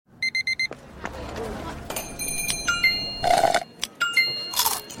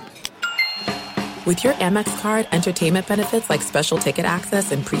With your Amex card, entertainment benefits like special ticket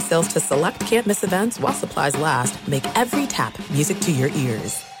access and pre-sales to select can't-miss events while supplies last make every tap music to your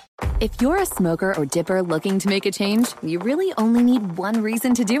ears. If you're a smoker or dipper looking to make a change, you really only need one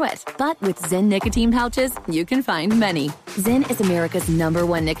reason to do it. But with Zyn nicotine pouches, you can find many. Zyn is America's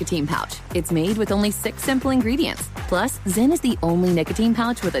 #1 nicotine pouch. It's made with only 6 simple ingredients. Plus, Zyn is the only nicotine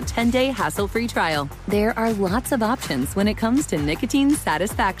pouch with a 10-day hassle-free trial. There are lots of options when it comes to nicotine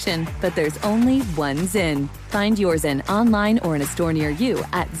satisfaction, but there's only one Zyn. Find your Zyn online or in a store near you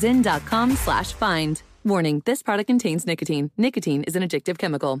at zyn.com/find. Warning, this product contains nicotine. Nicotine is an addictive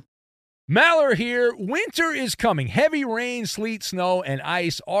chemical. Maller here. Winter is coming. Heavy rain, sleet, snow, and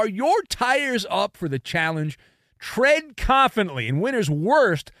ice. Are your tires up for the challenge? Tread confidently in winter's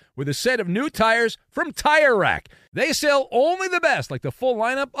worst with a set of new tires from Tire Rack. They sell only the best, like the full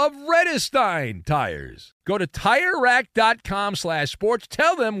lineup of Redestein tires. Go to TireRack.com/sports.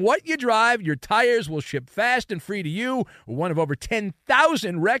 Tell them what you drive. Your tires will ship fast and free to you. One of over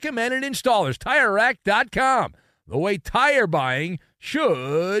 10,000 recommended installers. TireRack.com. The way tire buying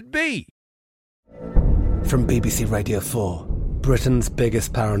should be. From BBC Radio 4, Britain's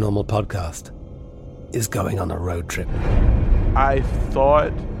biggest paranormal podcast is going on a road trip. I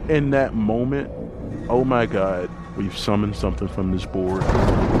thought in that moment, oh my God, we've summoned something from this board.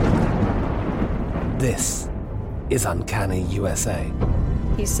 This is Uncanny USA.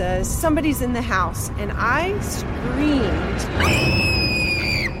 He says, somebody's in the house, and I screamed.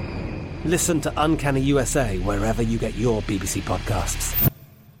 Listen to Uncanny USA wherever you get your BBC podcasts,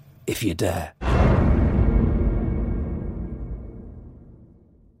 if you dare.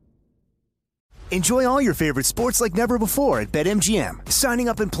 Enjoy all your favorite sports like never before at BetMGM. Signing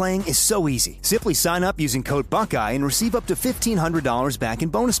up and playing is so easy. Simply sign up using code Buckeye and receive up to $1,500 back in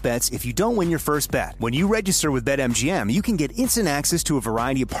bonus bets if you don't win your first bet. When you register with BetMGM, you can get instant access to a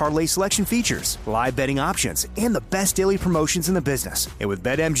variety of parlay selection features, live betting options, and the best daily promotions in the business. And with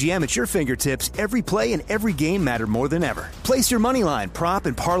BetMGM at your fingertips, every play and every game matter more than ever. Place your moneyline, prop,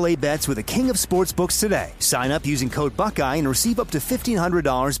 and parlay bets with the king of sportsbooks today. Sign up using code Buckeye and receive up to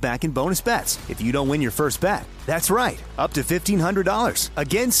 $1,500 back in bonus bets if you don't win your first bet. That's right, up to $1,500.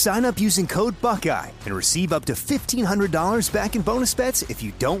 Again, sign up using code Buckeye and receive up to $1,500 back in bonus bets if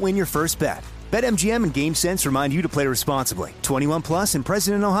you don't win your first bet. BetMGM and GameSense remind you to play responsibly. 21 plus and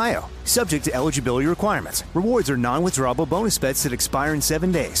present in Ohio. Subject to eligibility requirements. Rewards are non-withdrawable bonus bets that expire in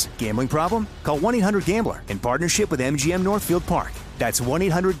 7 days. Gambling problem? Call 1-800-GAMBLER in partnership with MGM Northfield Park. That's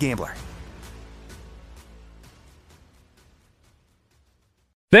 1-800-GAMBLER.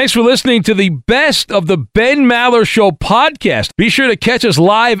 Thanks for listening to the Best of the Ben Maller Show podcast. Be sure to catch us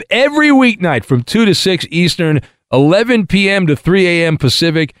live every weeknight from 2 to 6 Eastern, 11 p.m. to 3 a.m.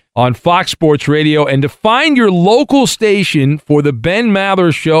 Pacific on Fox Sports Radio. And to find your local station for the Ben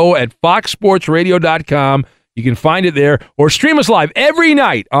Maller Show at foxsportsradio.com, you can find it there, or stream us live every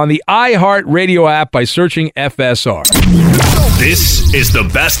night on the iHeartRadio app by searching FSR. This is the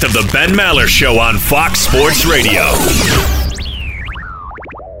Best of the Ben Maller Show on Fox Sports Radio.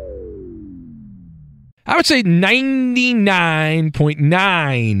 I would say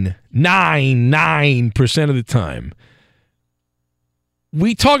 99.999% of the time,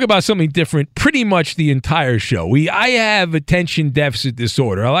 we talk about something different pretty much the entire show. I have attention deficit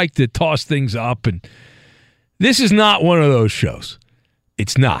disorder. I like to toss things up, and this is not one of those shows.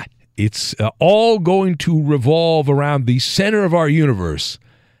 It's not. It's all going to revolve around the center of our universe,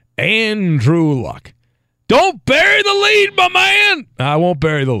 Andrew Luck. Don't bury the lead, my man. I won't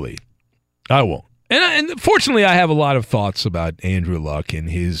bury the lead. I won't. And fortunately, I have a lot of thoughts about Andrew Luck and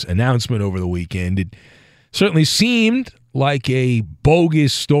his announcement over the weekend. It certainly seemed like a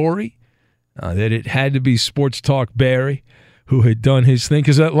bogus story, that it had to be Sports Talk Barry who had done his thing.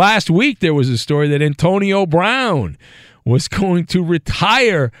 Because last week there was a story that Antonio Brown was going to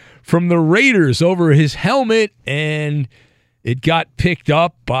retire from the Raiders over his helmet, and it got picked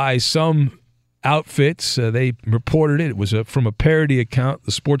up by some outfits. They reported it. It was from a parody account,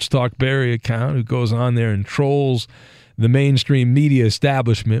 the Sports Talk Barry account, who goes on there and trolls the mainstream media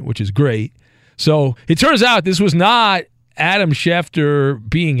establishment, which is great. So it turns out this was not Adam Schefter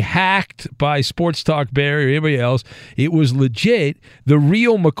being hacked by Sports Talk Barry or anybody else. It was legit. The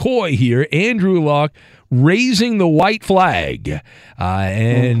real McCoy here, Andrew Luck, raising the white flag.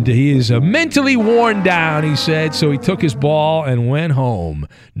 And he is mentally worn down, he said, so he took his ball and went home.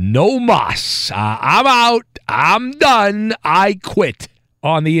 No mas. I'm out. I'm done. I quit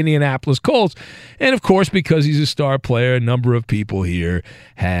on the Indianapolis Colts. And, of course, because he's a star player, a number of people here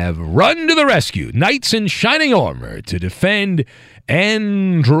have run to the rescue, knights in shining armor, to defend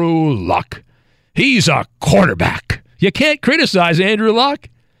Andrew Luck. He's a quarterback. You can't criticize Andrew Luck.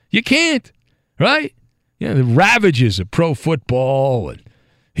 You can't. right? The ravages of pro football, and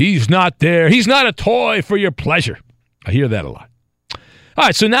he's not there. He's not a toy for your pleasure. I hear that a lot. All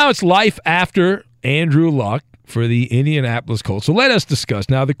right, so now it's life after Andrew Luck for the Indianapolis Colts. So let us discuss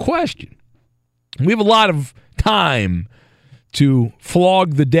now the question. We have a lot of time to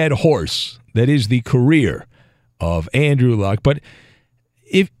flog the dead horse that is the career of Andrew Luck. But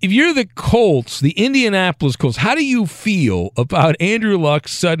if you're the Colts, the Indianapolis Colts, how do you feel about Andrew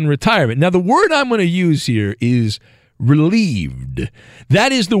Luck's sudden retirement? Now, the word I'm going to use here is relieved.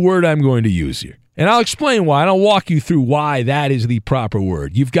 That is the word I'm going to use here. And I'll explain why, and I'll walk you through why that is the proper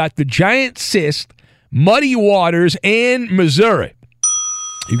word. You've got the giant cyst, Muddy Waters, and Missouri.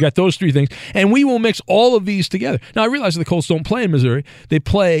 You've got those three things, and we will mix all of these together. Now, I realize the Colts don't play in Missouri. They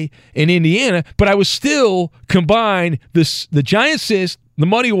play in Indiana, but I would still combine the giant cyst, the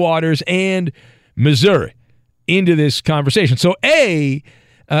Muddy Waters, and Missouri into this conversation. So,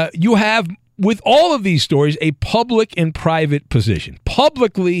 you have, with all of these stories, a public and private position.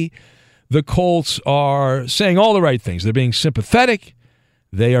 Publicly, the Colts are saying all the right things. They're being sympathetic.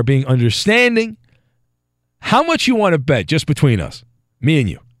 They are being understanding. How much you want to bet, just between us, me and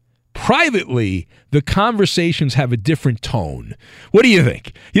you? Privately, the conversations have a different tone. What do you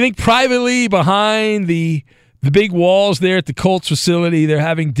think? You think privately, behind the big walls there at the Colts facility, they're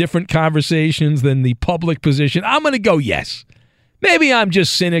having different conversations than the public position? I'm going to go yes. Maybe I'm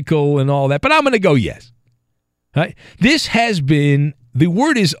just cynical and all that, but I'm going to go yes. Right? This has been, the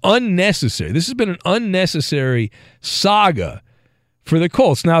word is unnecessary. This has been an unnecessary saga for the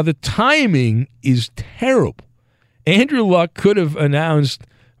Colts. Now, the timing is terrible. Andrew Luck could have announced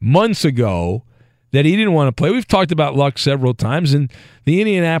months ago that he didn't want to play. We've talked about Luck several times, and the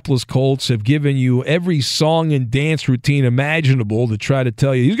Indianapolis Colts have given you every song and dance routine imaginable to try to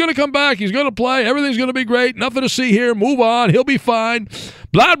tell you, he's going to come back, he's going to play, everything's going to be great, nothing to see here, move on, he'll be fine,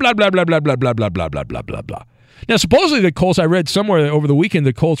 blah, blah, blah, blah, blah, blah, blah, blah, blah, blah, blah, blah, blah. Now, supposedly the Colts, I read somewhere over the weekend,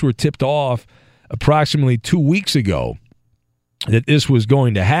 the Colts were tipped off approximately 2 weeks ago that this was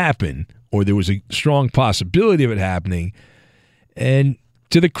going to happen, or there was a strong possibility of it happening. And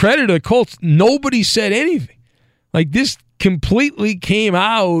to the credit of the Colts, nobody said anything. Like, this completely came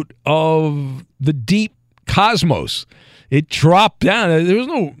out of the deep cosmos. It dropped down. There was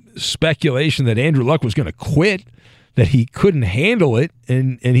no speculation that Andrew Luck was going to quit, that he couldn't handle it,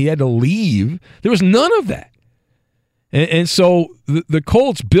 and he had to leave. There was none of that. And so the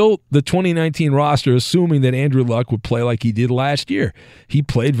Colts built the 2019 roster assuming that Andrew Luck would play like he did last year. He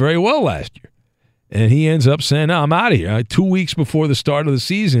played very well last year. And he ends up saying, no, I'm out of here. 2 weeks before the start of the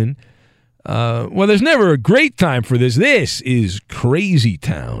season. Well, there's never a great time for this. This is crazy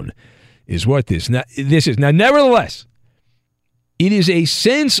town, is what this is. Now, nevertheless, it is a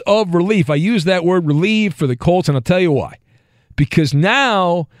sense of relief. I use that word relief for the Colts, and I'll tell you why. Because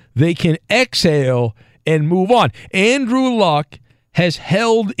now they can exhale and move on. Andrew Luck has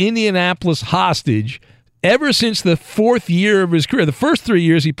held Indianapolis hostage ever since the fourth year of his career. The first 3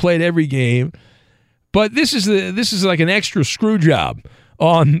 years he played every game, but this is like an extra screw job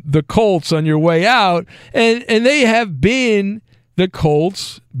on the Colts on your way out, and they have been the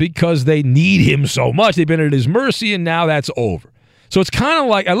Colts because they need him so much. They've been at his mercy, and now that's over. So it's kind of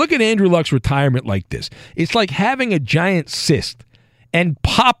like, I look at Andrew Luck's retirement like this. It's like having a giant cyst and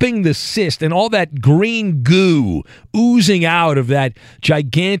popping the cyst and all that green goo oozing out of that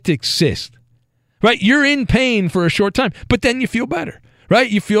gigantic cyst. Right? You're in pain for a short time, but then you feel better. Right?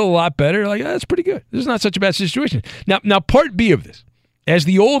 You feel a lot better. Like, that's pretty good. This is not such a bad situation. Now, part B of this, as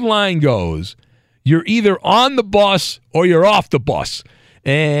the old line goes, you're either on the bus or you're off the bus.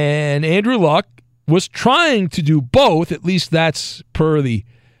 And Andrew Luck was trying to do both. At least that's per the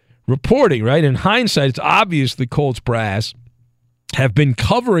reporting, right? In hindsight, it's obvious the Colts brass have been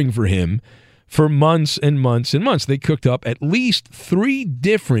covering for him for months and months and months. They cooked up at least 3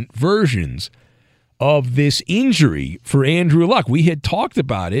 different versions of this injury for Andrew Luck. We had talked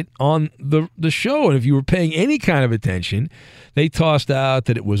about it on the show, and if you were paying any kind of attention, they tossed out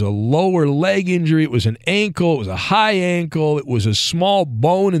that it was a lower leg injury, it was an ankle, it was a high ankle, it was a small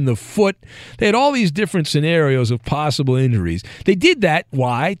bone in the foot. They had all these different scenarios of possible injuries. They did that,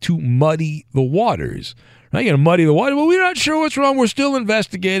 why? To muddy the waters. Right? You're going to muddy the water. Well, we're not sure what's wrong. We're still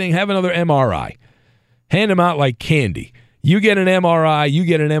investigating. Have another MRI. Hand them out like candy. You get an MRI, you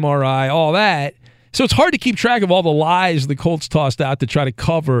get an MRI, all that. So it's hard to keep track of all the lies the Colts tossed out to try to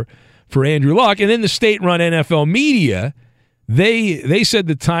cover for Andrew Luck. And then the state-run NFL media, they said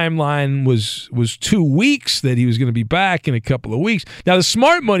the timeline was 2 weeks, that he was going to be back in a couple of weeks. Now, the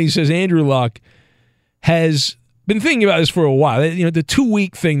smart money says Andrew Luck has been thinking about this for a while. You know, the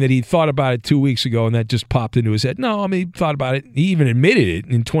 2-week thing that he thought about it 2 weeks ago, and that just popped into his head. No, I mean, he thought about it. He even admitted it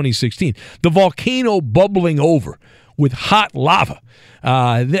in 2016. The volcano bubbling over with hot lava.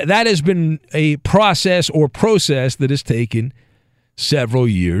 That has been a process that has taken several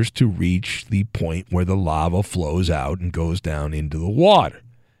years to reach the point where the lava flows out and goes down into the water.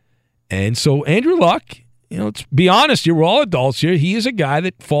 And so Andrew Luck, you know, let's be honest here, we're all adults here. He is a guy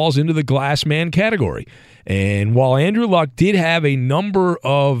that falls into the glass man category. And while Andrew Luck did have a number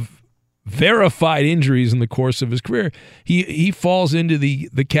of verified injuries in the course of his career, he falls into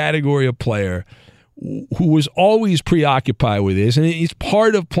the category of player who was always preoccupied with this, and it's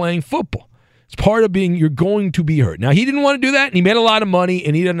part of playing football. It's part of being, you're going to be hurt. Now, he didn't want to do that, and he made a lot of money,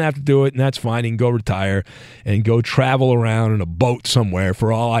 and he doesn't have to do it, and that's fine. He can go retire and go travel around in a boat somewhere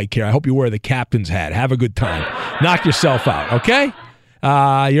for all I care. I hope you wear the captain's hat. Have a good time. Knock yourself out, okay?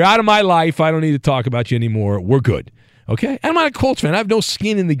 You're out of my life. I don't need to talk about you anymore. We're good, okay? I'm not a Colts fan. I have no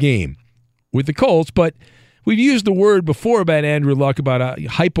skin in the game with the Colts, but we've used the word before about Andrew Luck, about a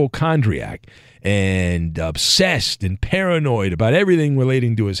hypochondriac and obsessed and paranoid about everything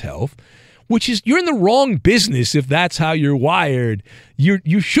relating to his health, which is, you're in the wrong business if that's how you're wired.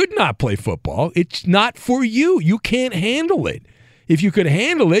 You should not play football. It's not for you. You can't handle it. If you could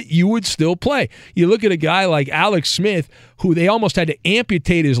handle it, you would still play. You look at a guy like Alex Smith, who they almost had to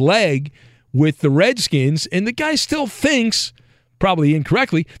amputate his leg with the Redskins, and the guy still thinks, probably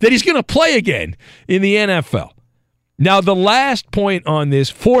incorrectly, that he's going to play again in the NFL. Now, the last point on this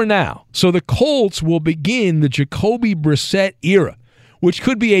for now. So the Colts will begin the Jacoby Brissett era, which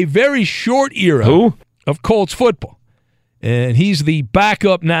could be a very short era of Colts football. And he's the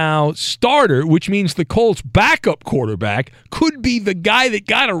backup now starter, which means the Colts' backup quarterback could be the guy that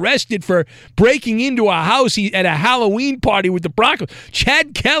got arrested for breaking into a house at a Halloween party with the Broncos.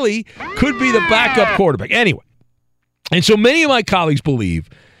 Chad Kelly could be the backup quarterback. Anyway, and so many of my colleagues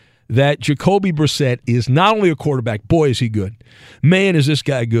believe that Jacoby Brissett is not only a quarterback, boy, is he good. Man, is this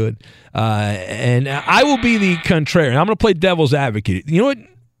guy good. And I will be the contrarian. I'm going to play devil's advocate. You know what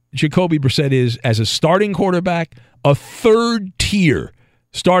Jacoby Brissett is as a starting quarterback? A third-tier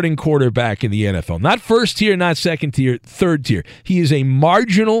starting quarterback in the NFL. Not first tier, not second tier, third tier. He is a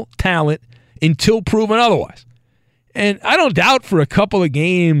marginal talent until proven otherwise. And I don't doubt for a couple of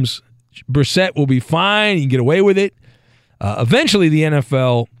games Brissett will be fine. He can get away with it. Eventually the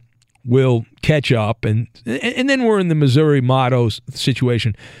NFL will catch up, and then we're in the Missouri motto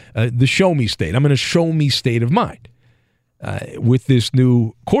situation, the show me state. I'm in a show me state of mind with this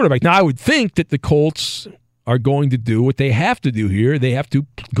new quarterback. Now, I would think that the Colts are going to do what they have to do here. They have to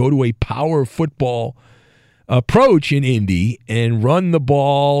go to a power football approach in Indy and run the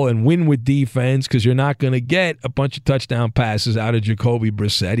ball and win with defense, because you're not going to get a bunch of touchdown passes out of Jacoby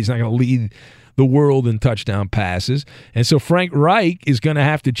Brissett. He's not going to lead the world in touchdown passes. And so Frank Reich is going to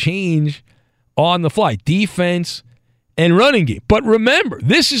have to change on the fly, defense and running game. But remember,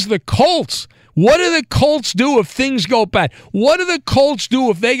 this is the Colts. What do the Colts do if things go bad? What do the Colts do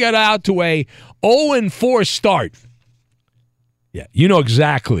if they get out to a 0-4 start? Yeah, you know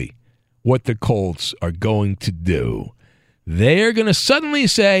exactly what the Colts are going to do. They're going to suddenly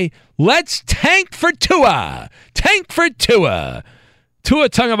say, let's tank for Tua. Tank for Tua. Tua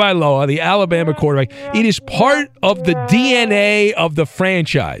Tagovailoa, the Alabama quarterback. It is part of the DNA of the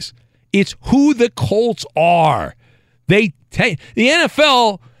franchise. It's who the Colts are. They tank. The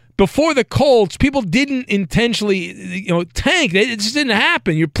NFL, before the Colts, people didn't intentionally, tank. It just didn't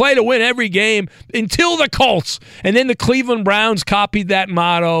happen. You play to win every game until the Colts. And then the Cleveland Browns copied that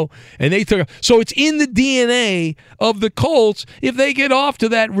motto, and they took it. So it's in the DNA of the Colts. If they get off to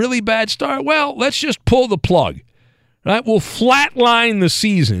that really bad start, well, let's just pull the plug. Right? We'll flatline the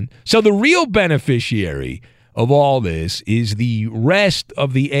season. So the real beneficiary of all this is the rest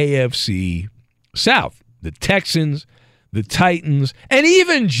of the AFC South. The Texans, the Titans, and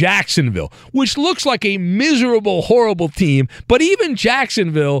even Jacksonville, which looks like a miserable, horrible team. But even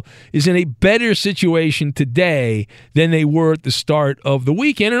Jacksonville is in a better situation today than they were at the start of the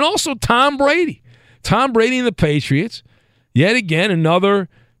weekend. And also Tom Brady. Tom Brady and the Patriots, yet again, another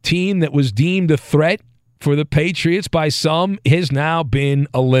team that was deemed a threat for the Patriots by some, has now been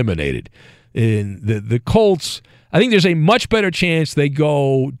eliminated. In the Colts, I think there's a much better chance they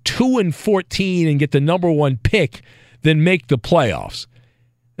go 2-14 and get the number one pick than make the playoffs.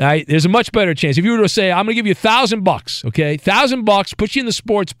 Right? There's a much better chance. If you were to say, I'm going to give you $1,000, okay? $1,000, put you in the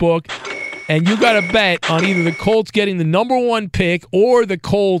sports book, and you got to bet on either the Colts getting the number one pick or the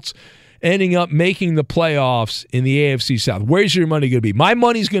Colts ending up making the playoffs in the AFC South. Where's your money going to be? My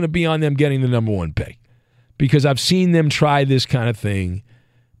money's going to be on them getting the number one pick, because I've seen them try this kind of thing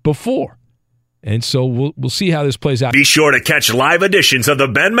before. And so we'll see how this plays out. Be sure to catch live editions of the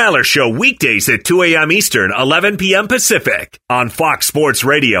Ben Maller Show weekdays at 2 a.m. Eastern, 11 p.m. Pacific on Fox Sports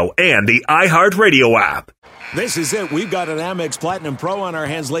Radio and the iHeartRadio app. This is it. We've got an Amex Platinum Pro on our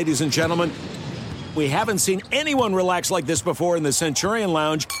hands, ladies and gentlemen. We haven't seen anyone relax like this before in the Centurion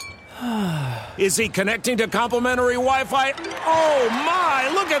Lounge. Is he connecting to complimentary Wi-Fi? Oh,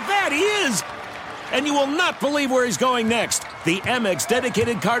 my. Look at that. He is. And you will not believe where he's going next. The Amex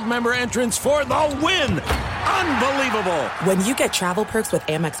dedicated card member entrance for the win. Unbelievable. When you get travel perks with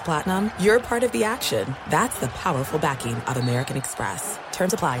Amex Platinum, you're part of the action. That's the powerful backing of American Express.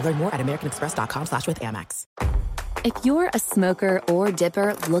 Terms apply. Learn more at americanexpress.com/withAmex. If you're a smoker or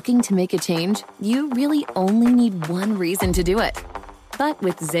dipper looking to make a change, you really only need one reason to do it. But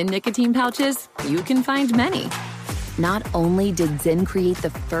with Zyn nicotine pouches, you can find many. Not only did Zyn create the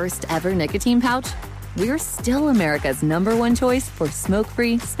first ever nicotine pouch, we're still America's #1 choice for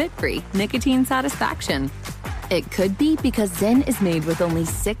smoke-free, spit-free nicotine satisfaction. It could be because Zyn is made with only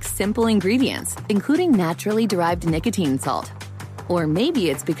 6 simple ingredients, including naturally derived nicotine salt. Or maybe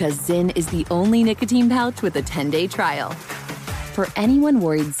it's because Zyn is the only nicotine pouch with a 10-day trial. For anyone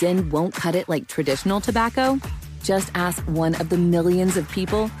worried Zyn won't cut it like traditional tobacco, just ask one of the millions of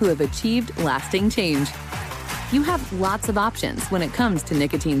people who have achieved lasting change. You have lots of options when it comes to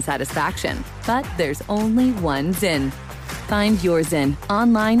nicotine satisfaction, but there's only one Zyn. Find your Zyn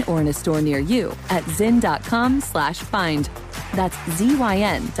online or in a store near you at zyn.com/find. That's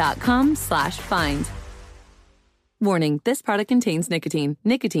ZYN.com/find. Warning, this product contains nicotine.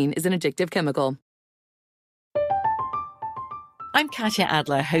 Nicotine is an addictive chemical. I'm Katya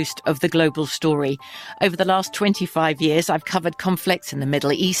Adler, host of The Global Story. Over the last 25 years, I've covered conflicts in the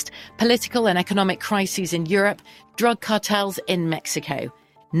Middle East, political and economic crises in Europe, drug cartels in Mexico.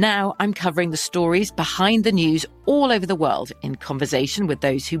 Now I'm covering the stories behind the news all over the world in conversation with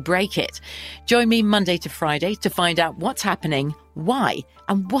those who break it. Join me Monday to Friday to find out what's happening, why,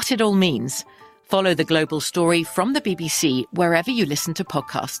 and what it all means. Follow The Global Story from the BBC wherever you listen to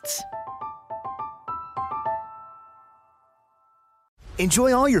podcasts.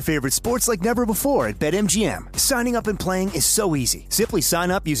 Enjoy all your favorite sports like never before at BetMGM. Signing up and playing is so easy. Simply sign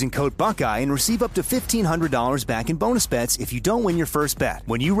up using code Buckeye and receive up to $1,500 back in bonus bets if you don't win your first bet.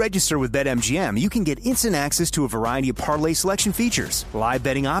 When you register with BetMGM, you can get instant access to a variety of parlay selection features, live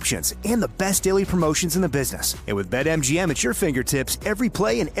betting options, and the best daily promotions in the business. And with BetMGM at your fingertips, every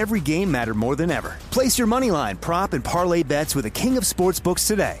play and every game matter more than ever. Place your moneyline, prop, and parlay bets with the king of sportsbooks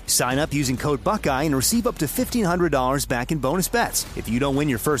today. Sign up using code Buckeye and receive up to $1,500 back in bonus bets if you don't win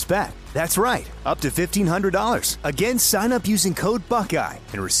your first bet. That's right, up to $1,500. Again, sign up using code Buckeye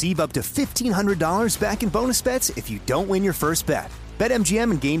and receive up to $1,500 back in bonus bets if you don't win your first bet.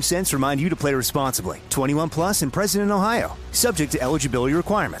 BetMGM and GameSense remind you to play responsibly. 21 plus and present in Ohio. Subject to eligibility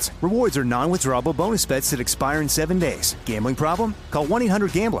requirements. Rewards are non-withdrawable bonus bets that expire in 7 days. Gambling problem? Call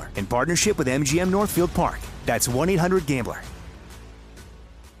 1-800-GAMBLER in partnership with MGM Northfield Park. That's 1-800-GAMBLER.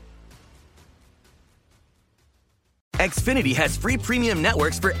 Xfinity has free premium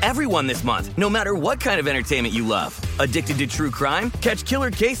networks for everyone this month, no matter what kind of entertainment you love. Addicted to true crime? Catch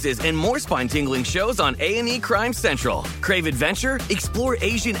killer cases and more spine-tingling shows on A&E Crime Central. Crave adventure? Explore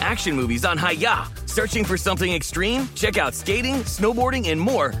Asian action movies on Hi-Ya. Searching for something extreme? Check out skating, snowboarding, and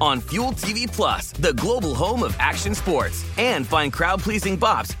more on Fuel TV Plus, the global home of action sports. And find crowd-pleasing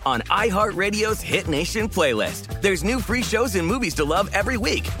bops on iHeartRadio's Hit Nation playlist. There's new free shows and movies to love every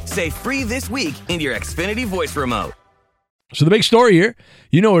week. Say free this week in your Xfinity voice remote. So the big story here,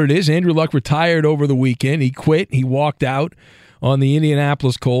 you know what it is. Andrew Luck retired over the weekend. He quit. He walked out on the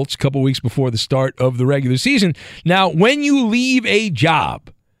Indianapolis Colts a couple weeks before the start of the regular season. Now, when you leave a job,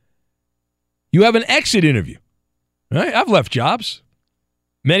 you have an exit interview. Right? I've left jobs.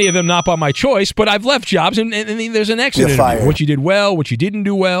 Many of them not by my choice, but I've left jobs, and there's an exit interview. Fired. What you did well, what you didn't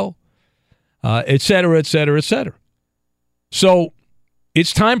do well, et cetera, et cetera, et cetera. So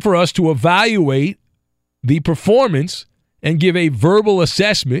it's time for us to evaluate the performance and give a verbal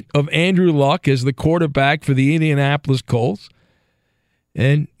assessment of Andrew Luck as the quarterback for the Indianapolis Colts.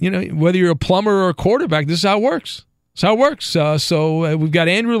 And, you know, whether you're a plumber or a quarterback, this is how it works. That's how it works. So we've got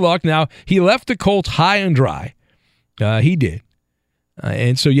Andrew Luck. Now, he left the Colts high and dry. He did.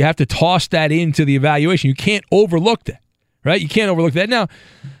 And so you have to toss that into the evaluation. You can't overlook that, right? You can't overlook that. Now,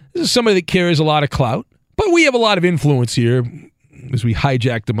 this is somebody that carries a lot of clout, but we have a lot of influence here as we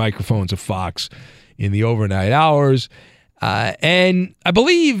hijack the microphones of Fox in the overnight hours. And I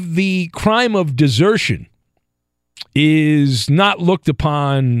believe the crime of desertion is not looked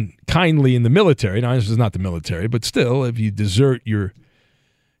upon kindly in the military. Now, this is not the military, but still, if you desert your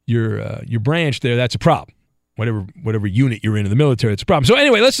branch there, that's a problem. whatever unit you're in the military. It's a problem. So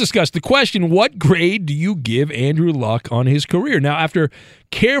anyway, let's discuss the question, what grade do you give Andrew Luck on his career? Now, after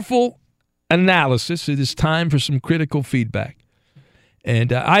careful analysis, it is time for some critical feedback.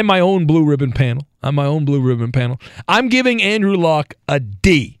 And I'm my own blue ribbon panel. I'm giving Andrew Luck a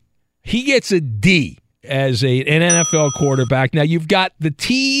D. He gets a D as an NFL quarterback. Now, you've got the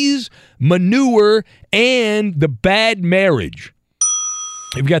tease, manure, and the bad marriage.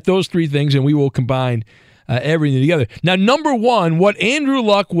 You've got those three things, and we will combine everything together. Now, number one, what Andrew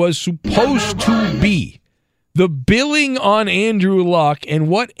Luck was supposed to be, the billing on Andrew Luck and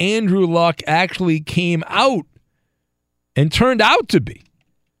what Andrew Luck actually came out and turned out to be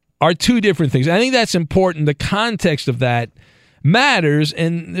are two different things. I think that's important. The context of that matters,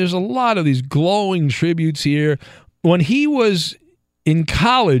 and there's a lot of these glowing tributes here. When he was in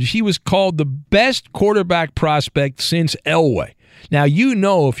college, he was called the best quarterback prospect since Elway. Now, you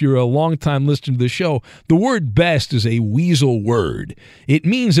know, if you're a longtime listener to the show, the word best is a weasel word. It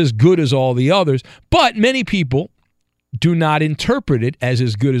means as good as all the others, but many people do not interpret it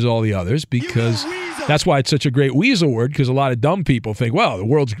as good as all the others because that's why it's such a great weasel word, because a lot of dumb people think, well, the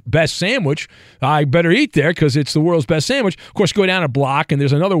world's best sandwich, I better eat there because it's the world's best sandwich. Of course, go down a block and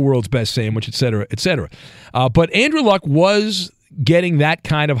there's another world's best sandwich, et cetera, et cetera. But Andrew Luck was getting that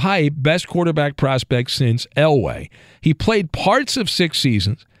kind of hype, best quarterback prospect since Elway. He played parts of 6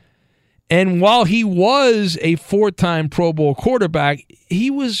 seasons, and while he was a 4-time Pro Bowl quarterback,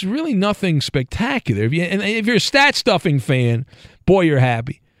 he was really nothing spectacular. If you're a stat-stuffing fan, boy, you're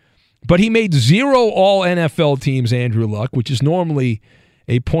happy. But he made 0 all-NFL teams, Andrew Luck, which is normally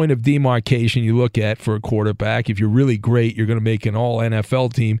a point of demarcation you look at for a quarterback. If you're really great, you're going to make an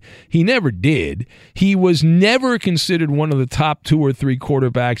all-NFL team. He never did. He was never considered one of the top 2 or 3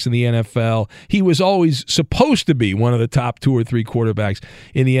 quarterbacks in the NFL. He was always supposed to be one of the top 2 or 3 quarterbacks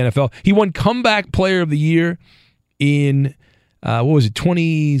in the NFL. He won Comeback Player of the Year in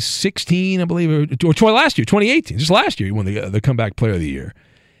 2016, I believe, or last year, 2018. Just last year, he won the Comeback Player of the Year.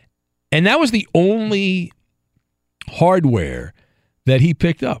 And that was the only hardware that he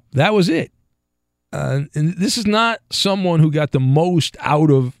picked up. That was it. And this is not someone who got the most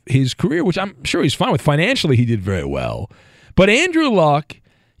out of his career, which I'm sure he's fine with. Financially, he did very well. But Andrew Luck,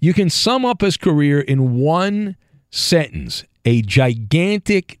 you can sum up his career in one sentence: a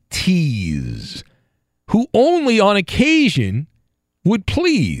gigantic tease, who only on occasion would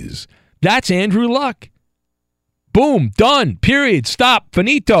please. That's Andrew Luck. Boom, done, period, stop,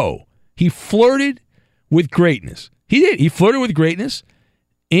 finito. He flirted with greatness. He did. He flirted with greatness.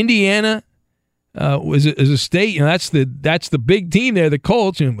 Indiana is a state. That's the big team there, the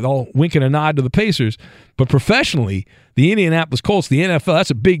Colts, and with all winking a nod to the Pacers. But professionally, the Indianapolis Colts, the NFL, that's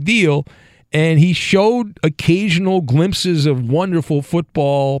a big deal. And he showed occasional glimpses of wonderful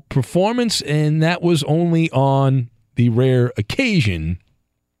football performance, and that was only on the rare occasion.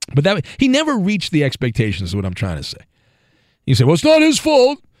 But he never reached the expectations, is what I'm trying to say. You say, well, it's not his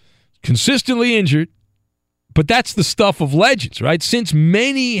fault. Consistently injured. But that's the stuff of legends, right? Since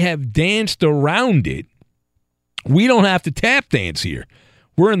many have danced around it, we don't have to tap dance here.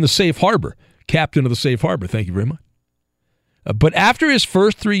 We're in the safe harbor. Captain of the safe harbor. Thank you very much. But after his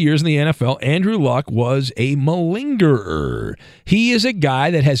first 3 years in the NFL, Andrew Luck was a malingerer. He is a guy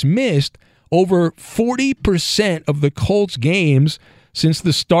that has missed over 40% of the Colts games since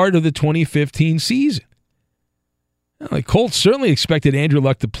the start of the 2015 season. The Colts certainly expected Andrew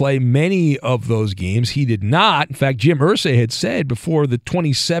Luck to play many of those games. He did not. In fact, Jim Irsay had said before the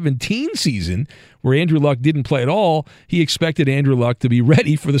 2017 season, where Andrew Luck didn't play at all, he expected Andrew Luck to be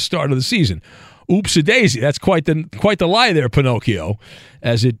ready for the start of the season. Oops-a-daisy. That's quite the lie there, Pinocchio,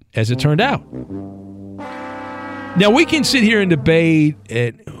 as it turned out. Now, we can sit here and debate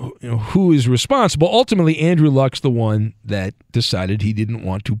who is responsible. Ultimately, Andrew Luck's the one that decided he didn't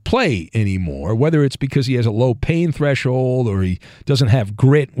want to play anymore, whether it's because he has a low pain threshold or he doesn't have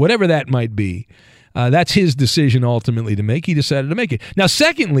grit, whatever that might be. That's his decision ultimately to make. He decided to make it. Now,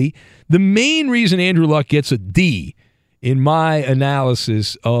 secondly, the main reason Andrew Luck gets a D in my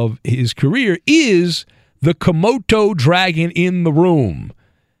analysis of his career is the Komodo dragon in the room.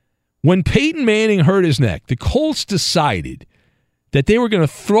 When Peyton Manning hurt his neck, the Colts decided that they were going to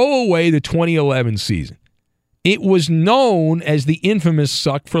throw away the 2011 season. It was known as the infamous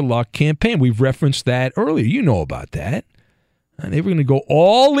Suck for Luck campaign. We've referenced that earlier. You know about that. And they were going to go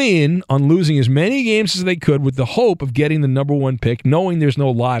all in on losing as many games as they could with the hope of getting the number 1 pick, knowing there's no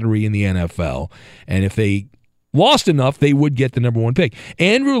lottery in the NFL. And if they lost enough, they would get the number 1 pick.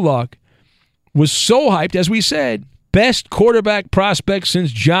 Andrew Luck was so hyped, as we said, best quarterback prospect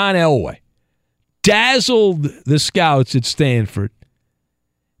since John Elway. Dazzled the scouts at Stanford.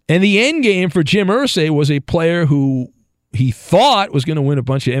 And the end game for Jim Irsay was a player who he thought was going to win a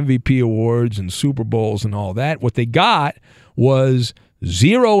bunch of MVP awards and Super Bowls and all that. What they got was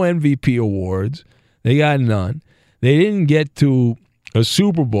 0 MVP awards. They got none. They didn't get to a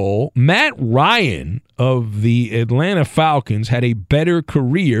Super Bowl. Matt Ryan of the Atlanta Falcons had a better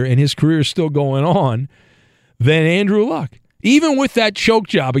career, and his career is still going on, than Andrew Luck. Even with that choke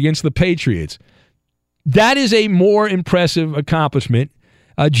job against the Patriots, that is a more impressive accomplishment.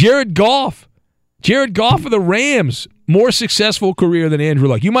 Jared Goff of the Rams, more successful career than Andrew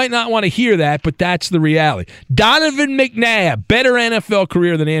Luck. You might not want to hear that, but that's the reality. Donovan McNabb, better NFL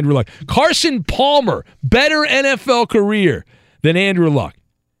career than Andrew Luck. Carson Palmer, better NFL career than Andrew Luck.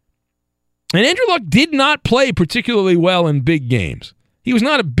 And Andrew Luck did not play particularly well in big games. He was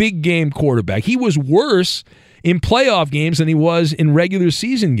not a big game quarterback. He was worse in playoff games than he was in regular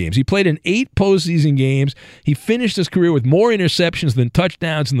season games. He played in 8 postseason games. He finished his career with more interceptions than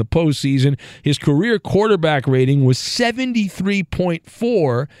touchdowns in the postseason. His career quarterback rating was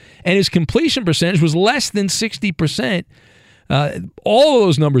 73.4, and his completion percentage was less than 60%. All of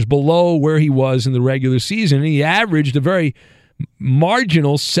those numbers below where he was in the regular season. And he averaged a very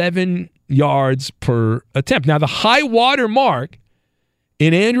marginal 7 yards per attempt. Now, the high water mark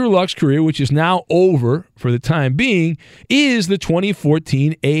in Andrew Luck's career, which is now over for the time being, is the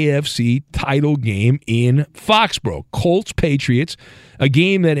 2014 AFC title game in Foxborough. Colts-Patriots, a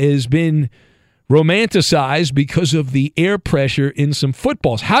game that has been romanticized because of the air pressure in some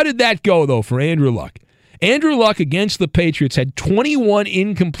footballs. How did that go, though, for Andrew Luck? Andrew Luck against the Patriots had 21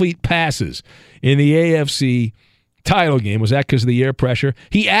 incomplete passes in the AFC title game. Was that because of the air pressure?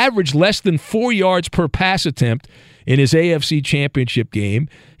 He averaged less than 4 yards per pass attempt in his AFC championship game.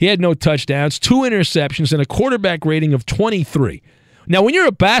 He had no touchdowns, 2 interceptions, and a quarterback rating of 23. Now, when you're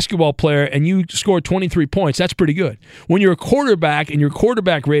a basketball player and you score 23 points, that's pretty good. When you're a quarterback and your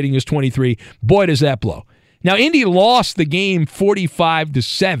quarterback rating is 23, boy, does that blow. Now, Indy lost the game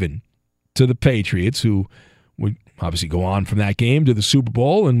 45-7 to the Patriots, who would obviously go on from that game to the Super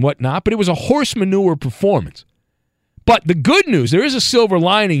Bowl and whatnot, but it was a horse manure performance. But the good news, there is a silver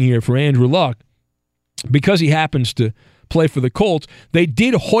lining here for Andrew Luck. Because he happens to play for the Colts, they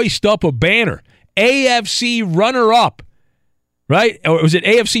did hoist up a banner. AFC runner-up, right? Or was it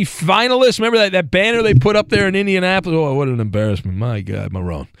AFC finalist? Remember that banner they put up there in Indianapolis? Oh, what an embarrassment. My God,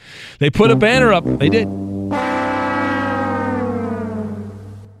 Marone. They put a banner up. They did.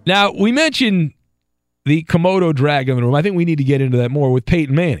 Now, we mentioned the Komodo drag in the room. I think we need to get into that more with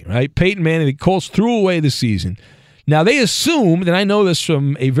Peyton Manning, right? Peyton Manning, the Colts threw away the season. Now, they assumed, and I know this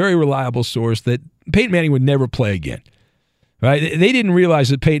from a very reliable source, that Peyton Manning would never play again. Right? They didn't realize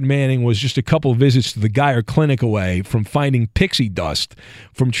that Peyton Manning was just a couple of visits to the Geyer Clinic away from finding pixie dust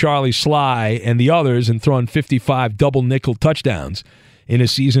from Charlie Sly and the others and throwing 55 double-nickel touchdowns in a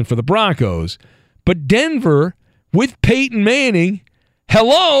season for the Broncos. But Denver, with Peyton Manning,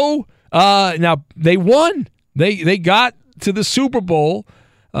 hello! Now, they won. They got to the Super Bowl.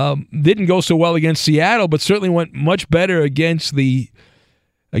 Didn't go so well against Seattle, but certainly went much better against the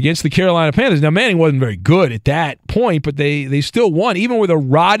Carolina Panthers. Now, Manning wasn't very good at that point, but they still won. Even with a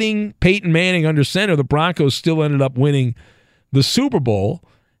rotting Peyton Manning under center, the Broncos still ended up winning the Super Bowl.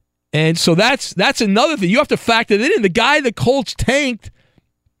 And so that's another thing. You have to factor that in. The guy the Colts tanked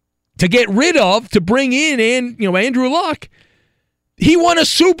to get rid of, to bring in Andrew Luck, he won a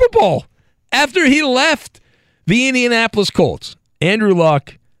Super Bowl after he left the Indianapolis Colts. Andrew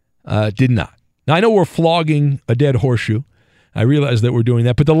Luck did not. Now, I know we're flogging a dead horseshoe. I realize that we're doing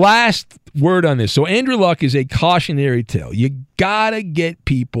that. But the last word on this. So Andrew Luck is a cautionary tale. You got to get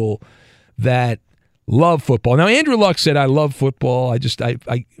people that love football. Now, Andrew Luck said, I love football. I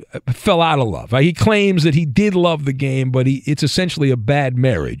fell out of love. He claims that he did love the game, but it's essentially a bad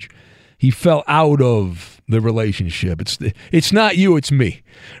marriage. He fell out of the relationship. It's not you, it's me.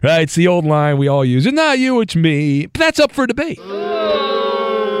 Right? It's the old line we all use. It's not you, it's me. But that's up for debate.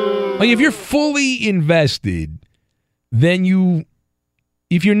 Like, if you're fully invested, then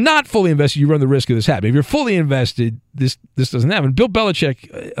if you're not fully invested, you run the risk of this happening. If you're fully invested, this doesn't happen. Bill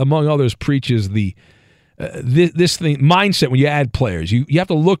Belichick, among others, preaches this mindset when you add players. You have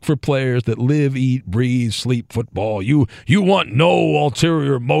to look for players that live, eat, breathe, sleep football. You want no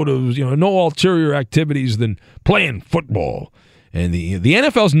ulterior motives, no ulterior activities than playing football. And the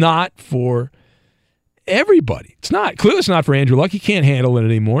NFL's not for everybody. It's not. Clearly it's not for Andrew Luck. He can't handle it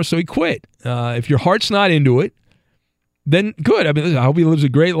anymore, so he quit. If your heart's not into it, then good. I mean, I hope he lives a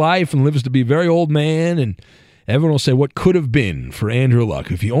great life and lives to be a very old man, and everyone will say what could have been for Andrew Luck.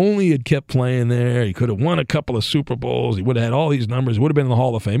 If he only had kept playing there, he could have won a couple of Super Bowls. He would have had all these numbers. He would have been in the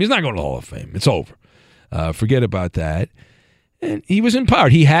Hall of Fame. He's not going to the Hall of Fame. It's over. Forget about that. And he was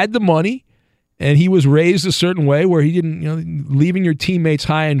empowered. He had the money, and he was raised a certain way where he didn't, leaving your teammates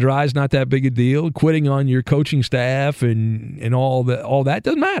high and dry is not that big a deal. Quitting on your coaching staff and all that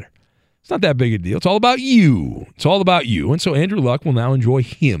doesn't matter. It's not that big a deal. It's all about you. It's all about you. And so Andrew Luck will now enjoy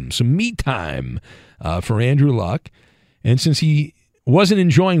some me time for Andrew Luck. And since he wasn't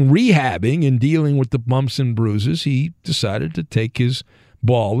enjoying rehabbing and dealing with the bumps and bruises, he decided to take his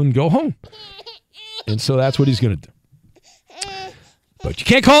ball and go home. And so that's what he's going to do. But you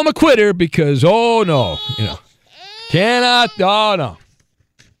can't call him a quitter because, cannot, no.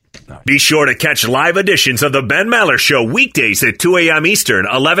 Be sure to catch live editions of the Ben Maller Show weekdays at 2 a.m. Eastern,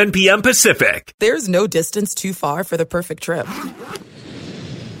 11 p.m. Pacific. There's no distance too far for the perfect trip.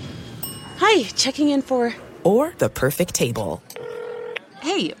 Hi, checking in for... Or the perfect table.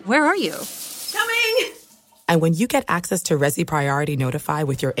 Hey, where are you? Coming! And when you get access to Resi Priority Notify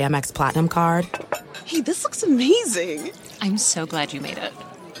with your Amex Platinum card... Hey, this looks amazing. I'm so glad you made it.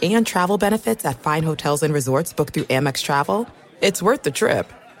 And travel benefits at fine hotels and resorts booked through Amex Travel, it's worth the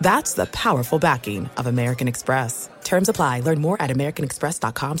trip. That's the powerful backing of American Express. Terms apply. Learn more at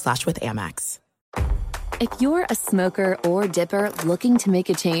americanexpress.com/withAmex. If you're a smoker or dipper looking to make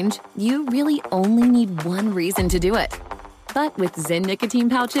a change, you really only need one reason to do it. But with Zyn nicotine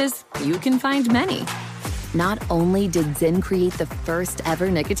pouches, you can find many. Not only did Zyn create the first ever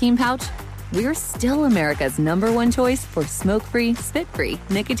nicotine pouch, we're still America's #1 choice for smoke-free, spit-free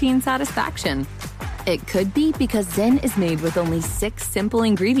nicotine satisfaction. It could be because Zyn is made with only 6 simple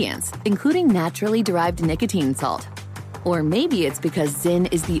ingredients, including naturally derived nicotine salt. Or maybe it's because Zyn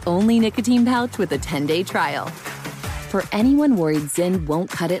is the only nicotine pouch with a 10-day trial. For anyone worried Zyn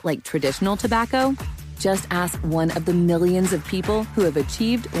won't cut it like traditional tobacco, just ask one of the millions of people who have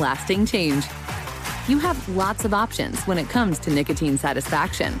achieved lasting change. You have lots of options when it comes to nicotine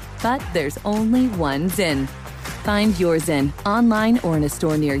satisfaction, but there's only one Zyn. Find your Zyn online or in a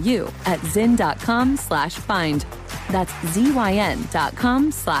store near you at zyn.com/find. That's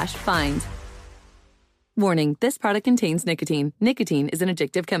ZYN.com/find. Warning, this product contains nicotine. Nicotine is an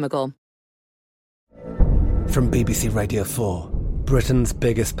addictive chemical. From BBC Radio 4, Britain's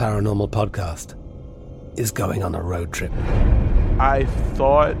biggest paranormal podcast is going on a road trip. I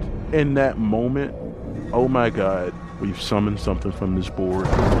thought in that moment, oh my God, we've summoned something from this board.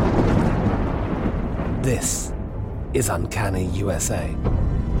 This is Uncanny USA.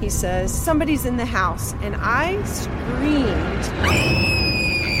 He says, somebody's in the house, and I screamed.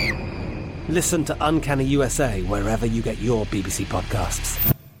 Listen to Uncanny USA wherever you get your BBC podcasts,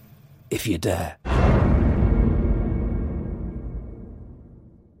 if you dare.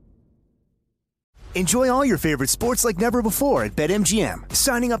 Enjoy all your favorite sports like never before at BetMGM.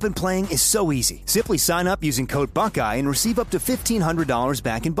 Signing up and playing is so easy. Simply sign up using code Buckeye and receive up to $1,500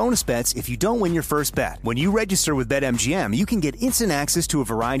 back in bonus bets if you don't win your first bet. When you register with BetMGM, you can get instant access to a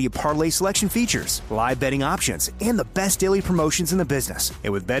variety of parlay selection features, live betting options, and the best daily promotions in the business.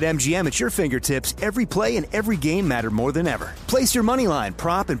 And with BetMGM at your fingertips, every play and every game matter more than ever. Place your moneyline,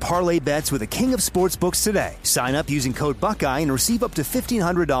 prop, and parlay bets with the king of sportsbooks today. Sign up using code Buckeye and receive up to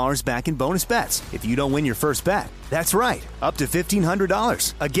 $1,500 back in bonus bets if you don't win your first bet. That's right, up to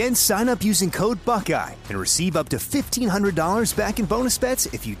 $1,500. Again, sign up using code Buckeye and receive up to $1,500 back in bonus bets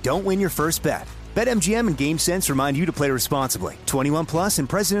if you don't win your first bet. BetMGM and GameSense remind you to play responsibly. 21 plus and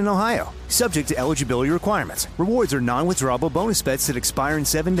present in Ohio. Subject to eligibility requirements. Rewards are non-withdrawable bonus bets that expire in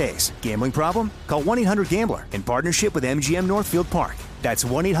 7 days. Gambling problem? Call 1-800-GAMBLER in partnership with MGM Northfield Park. That's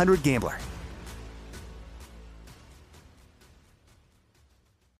 1-800-GAMBLER.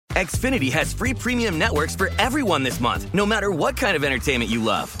 Xfinity has free premium networks for everyone this month, no matter what kind of entertainment you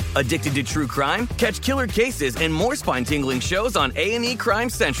love. Addicted to true crime? Catch killer cases and more spine-tingling shows on A&E Crime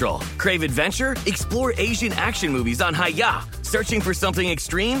Central. Crave adventure? Explore Asian action movies on Hi-YAH. Searching for something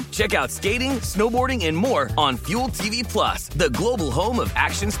extreme? Check out skating, snowboarding, and more on Fuel TV Plus, the global home of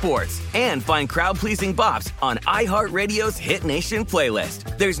action sports. And find crowd-pleasing bops on iHeartRadio's Hit Nation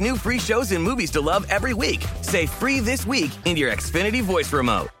playlist. There's new free shows and movies to love every week. Say free this week in your Xfinity voice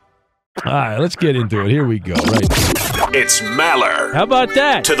remote. All right, let's get into it. Here we go. Right. It's Maller. How about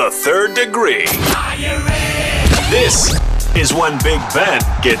that? To the third degree. This is when Big Ben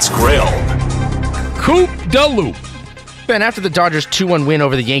gets grilled. Coop de Loop. Ben, after the Dodgers' 2-1 win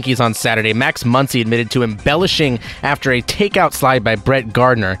over the Yankees on Saturday, Max Muncy admitted to embellishing after a takeout slide by Brett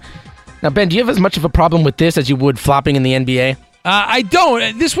Gardner. Now, Ben, do you have as much of a problem with this as you would flopping in the NBA? I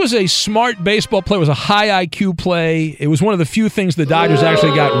don't. This was a smart baseball play. It was a high IQ play. It was one of the few things the Dodgers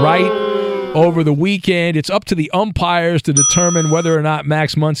actually got right. over the weekend. It's up to the umpires to determine whether or not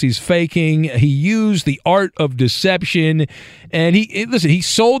Max Muncy's faking. He used the art of deception, and he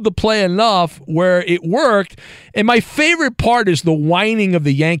sold the play enough where it worked. And my favorite part is the whining of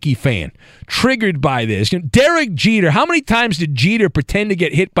the Yankee fan, triggered by this. Derek Jeter, how many times did Jeter pretend to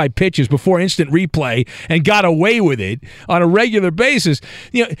get hit by pitches before instant replay and got away with it on a regular basis?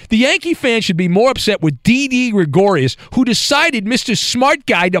 The Yankee fan should be more upset with Didi Gregorius, who decided Mr. Smart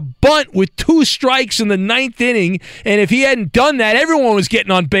Guy to bunt with 2 strikes in the 9th inning, and if he hadn't done that, everyone was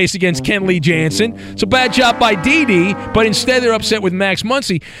getting on base against Kenley Jansen. It's a bad job by Didi, but instead they're upset with Max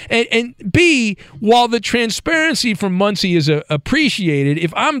Muncy. And B, while the transparency from Muncy is appreciated,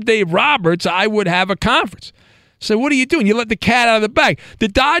 if I'm Dave Roberts, I would have a conference. So what are you doing? You let the cat out of the bag. The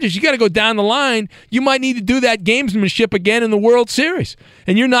Dodgers, you got to go down the line. You might need to do that gamesmanship again in the World Series.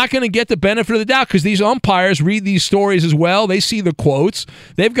 And you're not going to get the benefit of the doubt because these umpires read these stories as well. They see the quotes.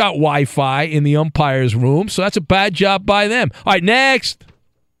 They've got Wi-Fi in the umpires' room, so that's a bad job by them. All right, next.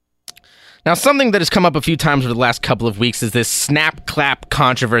 Now, something that has come up a few times over the last couple of weeks is this snap-clap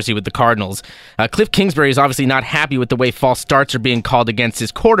controversy with the Cardinals. Cliff Kingsbury is obviously not happy with the way false starts are being called against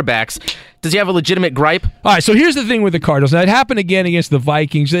his quarterbacks. Does he have a legitimate gripe? All right, so here's the thing with the Cardinals. Now, it happened again against the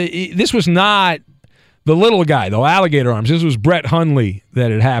Vikings. This was not the little guy, though, alligator arms. This was Brett Hundley that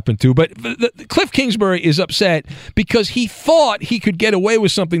it happened to. But Cliff Kingsbury is upset because he thought he could get away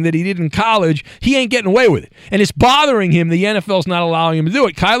with something that he did in college. He ain't getting away with it. And it's bothering him. The NFL's not allowing him to do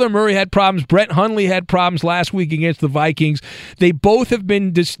it. Kyler Murray had problems. Brett Hundley had problems last week against the Vikings. They both have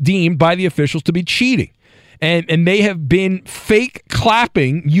been deemed by the officials to be cheating. And they have been fake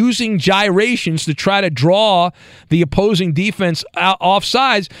clapping, using gyrations to try to draw the opposing defense off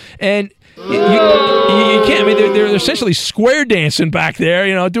sides. And you can't. I mean, they're essentially square dancing back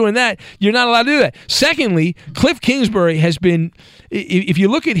there, doing that. You're not allowed to do that. Secondly, Cliff Kingsbury has been, if you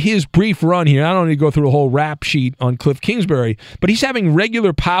look at his brief run here, I don't need to go through a whole rap sheet on Cliff Kingsbury, but he's having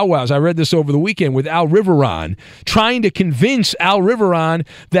regular powwows. I read this over the weekend with Al Riveron, trying to convince Al Riveron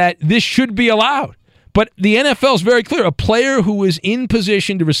that this should be allowed. But the NFL is very clear. A player who is in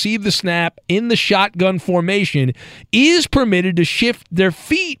position to receive the snap in the shotgun formation is permitted to shift their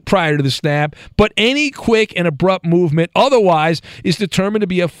feet prior to the snap, but any quick and abrupt movement otherwise is determined to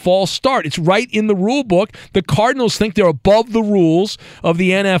be a false start. It's right in the rule book. The Cardinals think they're above the rules of the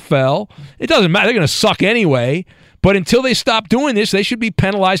NFL. It doesn't matter. They're going to suck anyway. But until they stop doing this, they should be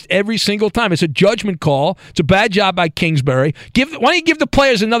penalized every single time. It's a judgment call. It's a bad job by Kingsbury. Why don't you give the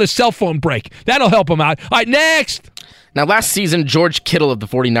players another cell phone break? That'll help them out. All right, next. Now, last season, George Kittle of the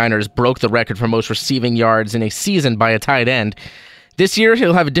 49ers broke the record for most receiving yards in a season by a tight end. This year,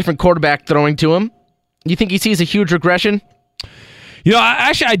 he'll have a different quarterback throwing to him. You think he sees a huge regression?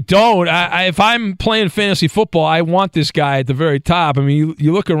 I don't. If I'm playing fantasy football, I want this guy at the very top. I mean,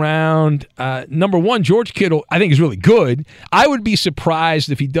 you look around. Number one, George Kittle, I think is really good. I would be surprised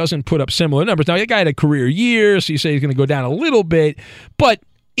if he doesn't put up similar numbers. Now, that guy had a career year, so you say he's going to go down a little bit, but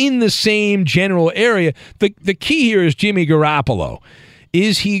in the same general area. The key here is Jimmy Garoppolo.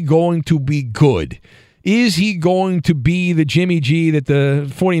 Is he going to be good? Is he going to be the Jimmy G that the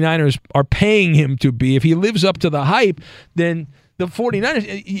 49ers are paying him to be? If he lives up to the hype, then the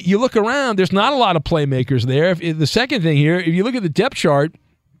 49ers, you look around, there's not a lot of playmakers there. The second thing here, if you look at the depth chart,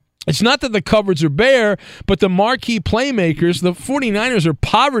 it's not that the cupboards are bare, but the marquee playmakers, the 49ers are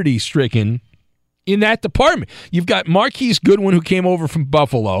poverty-stricken in that department. You've got Marquise Goodwin, who came over from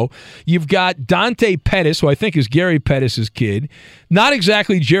Buffalo. You've got Dante Pettis, who I think is Gary Pettis' kid. Not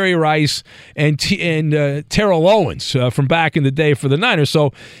exactly Jerry Rice and Terrell Owens from back in the day for the Niners.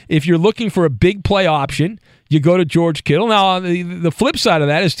 So if you're looking for a big play option, you go to George Kittle. Now, the flip side of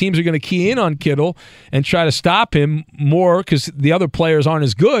that is teams are going to key in on Kittle and try to stop him more because the other players aren't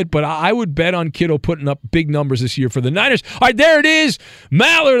as good, but I would bet on Kittle putting up big numbers this year for the Niners. All right, there it is.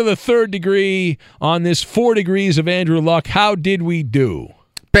 Maller to the third degree on this 4 degrees of Andrew Luck. How did we do?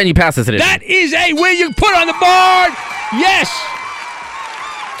 Ben, you passed this edition. That is a win you can put on the board. Yes.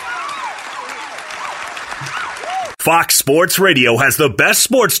 Fox Sports Radio has the best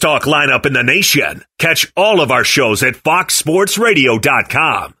sports talk lineup in the nation. Catch all of our shows at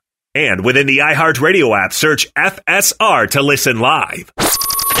foxsportsradio.com. And within the iHeartRadio app, search FSR to listen live.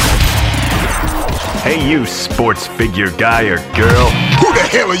 Hey, you sports figure guy or girl. Who the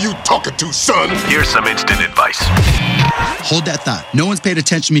hell are you talking to, son? Here's some instant advice. Hold that thought. No one's paid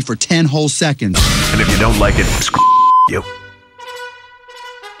attention to me for 10 whole seconds. And if you don't like it, screw you.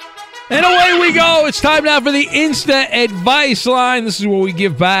 And away we go. It's time now for the Insta Advice Line. This is where we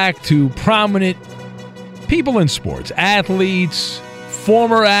give back to prominent people in sports, athletes,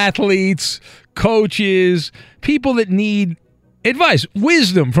 former athletes, coaches, people that need Advice,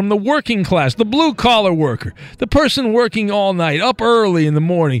 wisdom from the working class, the blue-collar worker, the person working all night, up early in the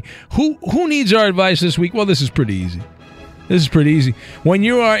morning. Who needs our advice this week? Well, this is pretty easy. This is pretty easy. When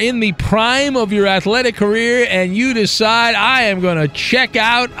you are in the prime of your athletic career and you decide, I am going to check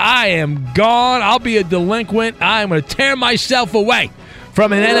out, I am gone, I'll be a delinquent, I am going to tear myself away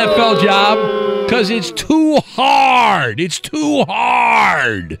from an NFL job because it's too hard. It's too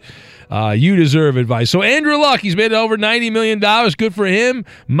hard. You deserve advice. So Andrew Luck, he's made over $90 million. Good for him.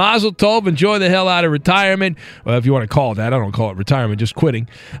 Mazel tov. Enjoy the hell out of retirement. Well, if you want to call it that. I don't call it retirement, just quitting.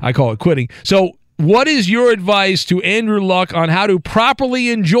 I call it quitting. So what is your advice to Andrew Luck on how to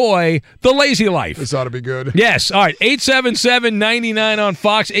properly enjoy the lazy life? This ought to be good. Yes. All right. 877-99 on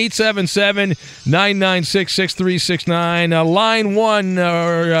Fox. 877-996-6369. Line 1.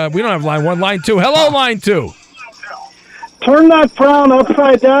 We don't have line 1. Line 2. Hello, line 2. Turn that frown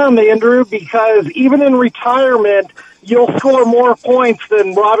upside down, Andrew, because even in retirement, you'll score more points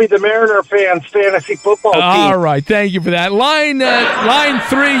than Robbie the Mariner fans' fantasy football team. All right, thank you for that. Line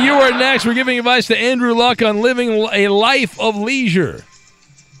 3, you are next. We're giving advice to Andrew Luck on living a life of leisure.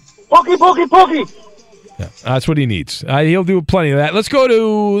 Pokey. Yeah, that's what he needs. He'll do plenty of that. Let's go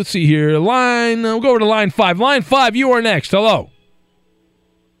to, let's see here, we'll go over to line 5. Line 5, you are next. Hello.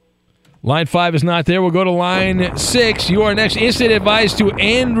 Line 5 is not there. We'll go to line 6. You are next. Instant advice to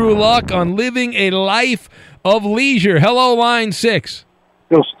Andrew Luck on living a life of leisure. Hello, line 6.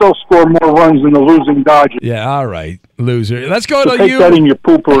 He'll still score more runs than the losing Dodgers. Yeah, all right, loser. Let's go so to take you. Take that in your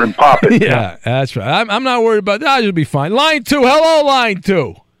pooper and pop it. Yeah, that's right. I'm not worried about that. Dodgers will be fine. Line 2. Hello, line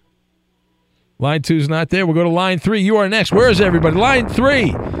 2. Line 2 is not there. We'll go to line 3. You are next. Where is everybody? Line 3.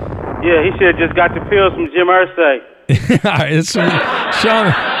 Yeah, he should have just got the pills from Jim Irsay. All right, it's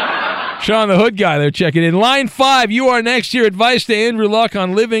Sean the Hood guy there checking in. Line 5, you are next. Your advice to Andrew Luck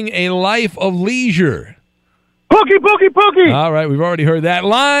on living a life of leisure. Pokey. All right, we've already heard that.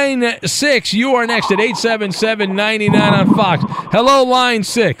 Line 6, you are next at 877-99 on Fox. Hello, line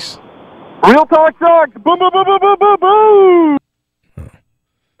 6. Real talk. Boom.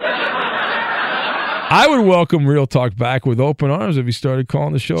 I would welcome Real Talk back with open arms if he started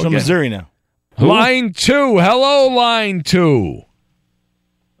calling the show From again. Missouri now. Line 2. Hello, line 2.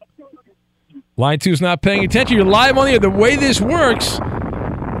 Line 2 is not paying attention. You're live on the air. The way this works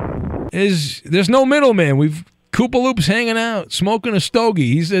is there's no middleman. We've Koopa Loop's hanging out, smoking a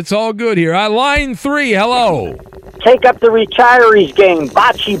stogie. It's all good here. Line 3, hello. Take up the retirees game.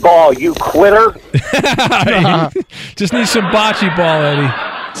 Bocce ball, you quitter. Just need some bocce ball, Eddie.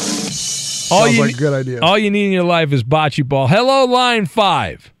 Sounds like a good idea. All you need in your life is bocce ball. Hello, line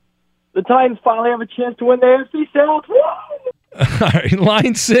 5. The Titans finally have a chance to win the AFC South. All right,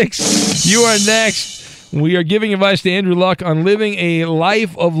 line 6, you are next. We are giving advice to Andrew Luck on living a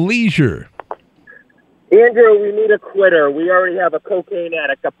life of leisure. Andrew, we need a quitter. We already have a cocaine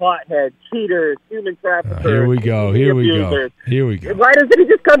addict, a pothead, cheater, human trafficker. Here we go. Here we go. Why doesn't he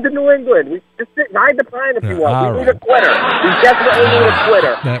just come to New England? We just sit behind the pine if you want. We need a quitter. We definitely need a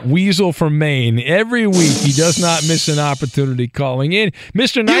quitter. That weasel from Maine. Every week he does not miss an opportunity calling in.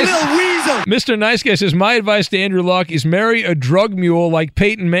 Mr. Nice Guy says, my advice to Andrew Luck is marry a drug mule like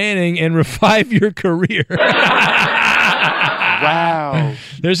Peyton Manning and revive your career. Wow.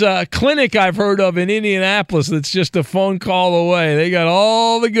 There's a clinic I've heard of in Indianapolis that's just a phone call away. They got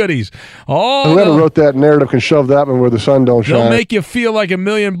all the goodies. Whoever wrote that narrative can shove that one where the sun don't shine. They'll make you feel like $1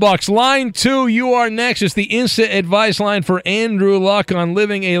 million. Line 2, you are next. It's the instant advice line for Andrew Luck on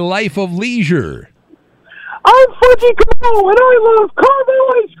living a life of leisure. I'm Fudgy Carl, and I love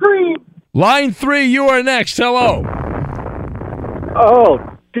caramel ice cream. Line 3, you are next. Hello. Oh,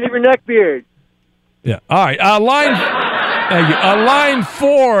 David Neckbeard. Yeah. All right. Line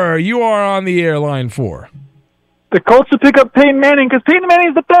 4, you are on the air. Line 4. The Colts will pick up Peyton Manning because Peyton Manning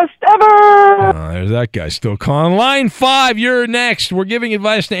is the best ever. There's that guy still calling. Line 5, you're next. We're giving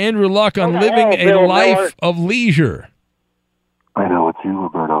advice to Andrew Luck on living a life of leisure. I know it's you,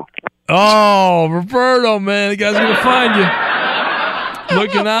 Roberto. Oh, Roberto, man. The guy's going to find you.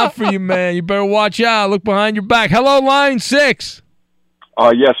 Looking out for you, man. You better watch out. Look behind your back. Hello, line 6.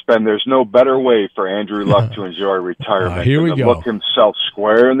 Yes, Ben, there's no better way for Andrew Luck to enjoy retirement here we than to go. look himself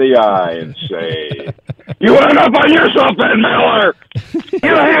square in the eye and say, you hang up on yourself, Ben Maller!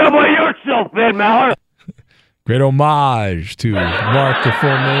 You hang up on yourself, Ben Maller! Great homage to Mark, the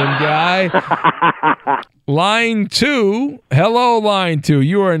full name guy. Line 2. Hello, line 2.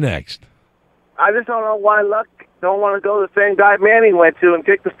 You are next. I just don't know why Luck don't want to go the same guy Manny went to and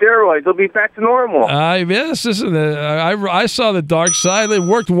take the steroids. He'll be back to normal. Yes, listen, I saw the dark side. It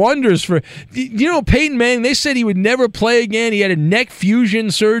worked wonders for, Peyton Manning, they said he would never play again. He had a neck fusion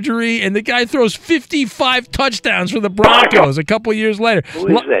surgery, and the guy throws 55 touchdowns for the Broncos a couple years later. Who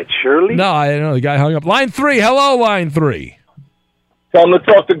is that, Shirley? No, I don't know. The guy hung up. Line 3. Hello, line 3. Tell him to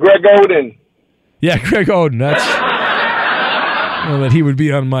talk to Greg Oden. Yeah, Greg Oden. That's... well, that he would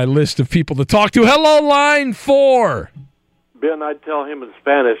be on my list of people to talk to. Hello, line 4. Ben, I'd tell him in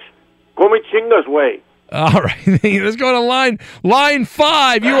Spanish, come chingas way. All right, let's go to line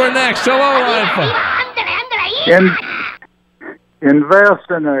 5. You are next. Hello, line 5. Invest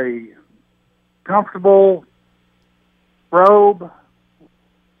in a comfortable robe,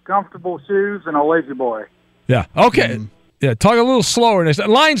 comfortable shoes, and a lazy boy. Yeah, okay. Yeah, talk a little slower.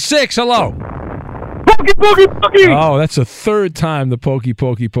 Line 6, hello. Pokey. Oh, that's the third time the pokey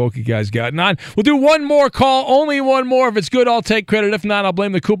guy's gotten on. We'll do one more call, only one more. If it's good, I'll take credit. If not, I'll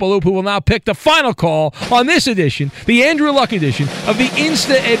blame the Koopa Loop, who will now pick the final call on this edition, the Andrew Luck edition of the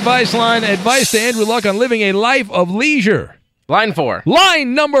Insta Advice Line. Advice to Andrew Luck on living a life of leisure. Line 4.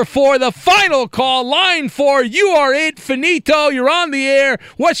 Line number 4, the final call. Line 4, you are it. Finito, you're on the air.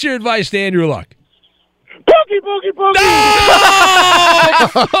 What's your advice to Andrew Luck? Pokey. Oh,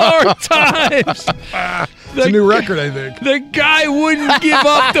 4 times. It's a new record, I think. The guy wouldn't give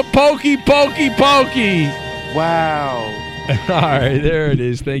up the pokey. Wow. All right, there it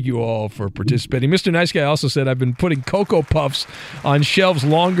is. Thank you all for participating. Mr. Nice Guy also said, I've been putting Cocoa Puffs on shelves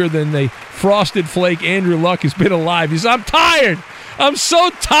longer than the Frosted Flake Andrew Luck has been alive. He said, I'm tired. I'm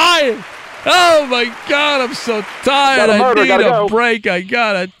so tired. Oh, my God, I'm so tired. I need a break.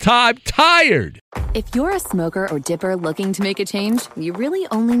 I'm tired. If you're a smoker or dipper looking to make a change, you really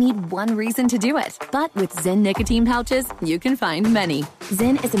only need one reason to do it. But with Zyn nicotine pouches, you can find many.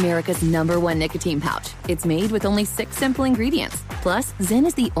 Zyn is America's #1 nicotine pouch. It's made with only 6 simple ingredients. Plus, Zyn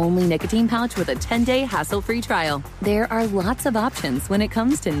is the only nicotine pouch with a 10-day hassle-free trial. There are lots of options when it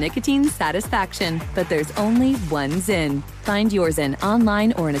comes to nicotine satisfaction, but there's only one Zyn. Find your Zyn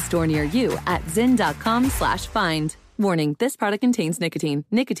online or in a store near you at zyn.com/find. Warning, this product contains nicotine.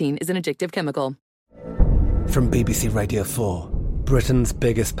 Nicotine is an addictive chemical. From BBC Radio 4, Britain's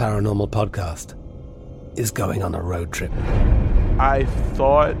biggest paranormal podcast is going on a road trip. I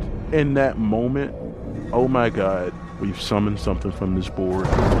thought in that moment, oh my God, we've summoned something from this board.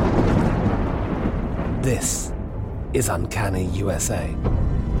 This is Uncanny USA.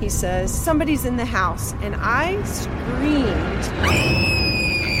 He says, somebody's in the house, and I screamed.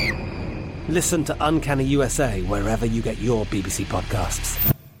 Listen to Uncanny USA wherever you get your BBC podcasts,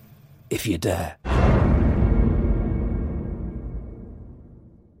 if you dare.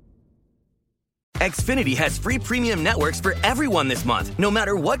 Xfinity has free premium networks for everyone this month, no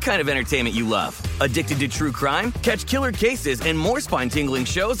matter what kind of entertainment you love. Addicted to true crime? Catch killer cases and more spine-tingling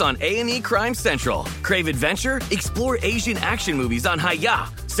shows on A&E Crime Central. Crave adventure? Explore Asian action movies on Hi-Ya.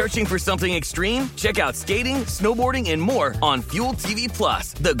 Searching for something extreme? Check out skating, snowboarding, and more on Fuel TV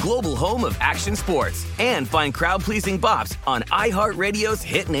Plus, the global home of action sports. And find crowd-pleasing bops on iHeartRadio's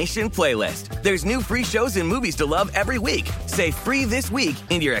Hit Nation playlist. There's new free shows and movies to love every week. Say free this week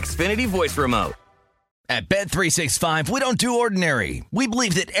in your Xfinity voice remote. At Bet365, we don't do ordinary. We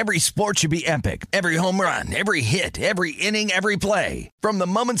believe that every sport should be epic. Every home run, every hit, every inning, every play. From the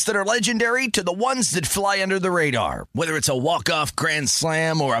moments that are legendary to the ones that fly under the radar. Whether it's a walk-off grand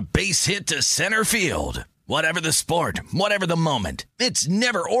slam or a base hit to center field. Whatever the sport, whatever the moment. It's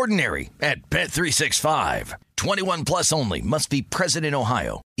never ordinary at Bet365. 21 plus only. Must be present in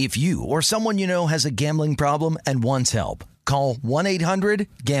Ohio. If you or someone you know has a gambling problem and wants help, call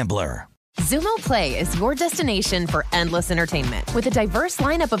 1-800-GAMBLER. Xumo Play is your destination for endless entertainment. With a diverse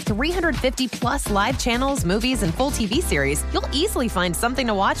lineup of 350 plus live channels, movies, and full TV series, you'll easily find something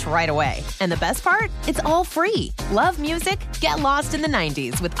to watch right away. And the best part? It's all free. Love music? Get lost in the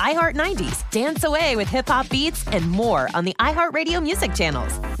 90s with iHeart 90s. Dance away with hip-hop beats and more on the iHeartRadio music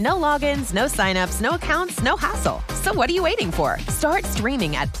channels. No logins, no signups, no accounts, no hassle. So what are you waiting for? Start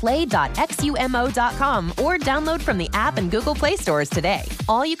streaming at play.xumo.com or download from the app and Google Play stores today.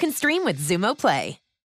 All you can stream with Xumo Play.